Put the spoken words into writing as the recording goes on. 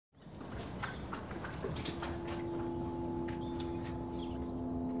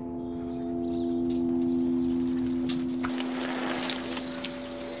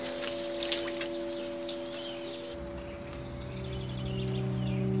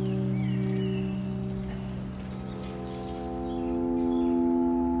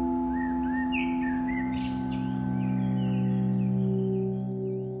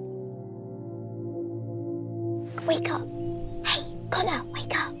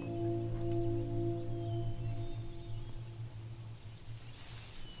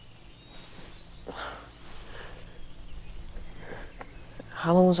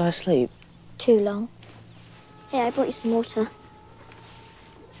How long was I asleep? Too long. Here, I brought you some water.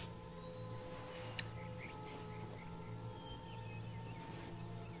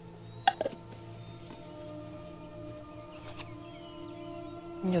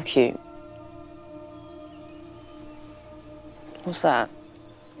 You're cute. What's that?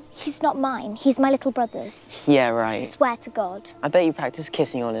 He's not mine. He's my little brother's. Yeah, I right. swear to God. I bet you practice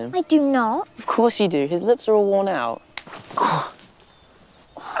kissing on him. I do not. Of course you do. His lips are all worn out.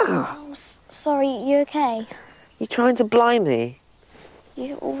 Oh, sorry, you okay? You trying to blind me?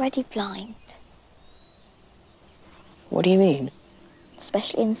 You're already blind. What do you mean?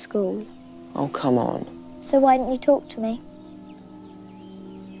 Especially in school. Oh, come on. So why didn't you talk to me?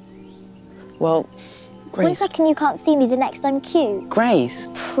 Well, Grace... One second you can't see me, the next I'm cute. Grace!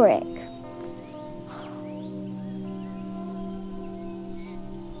 Prick.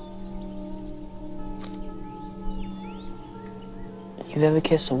 You've ever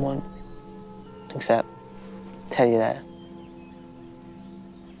kissed someone? Except Teddy there.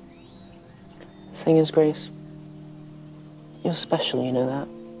 The thing is, Grace, you're special, you know that?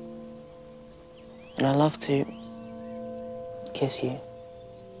 And I love to kiss you,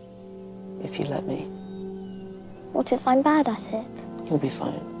 if you let me. What if I'm bad at it? You'll be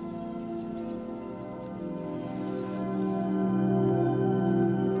fine.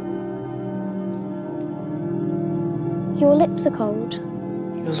 Your lips are cold.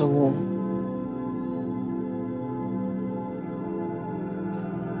 Yours are warm.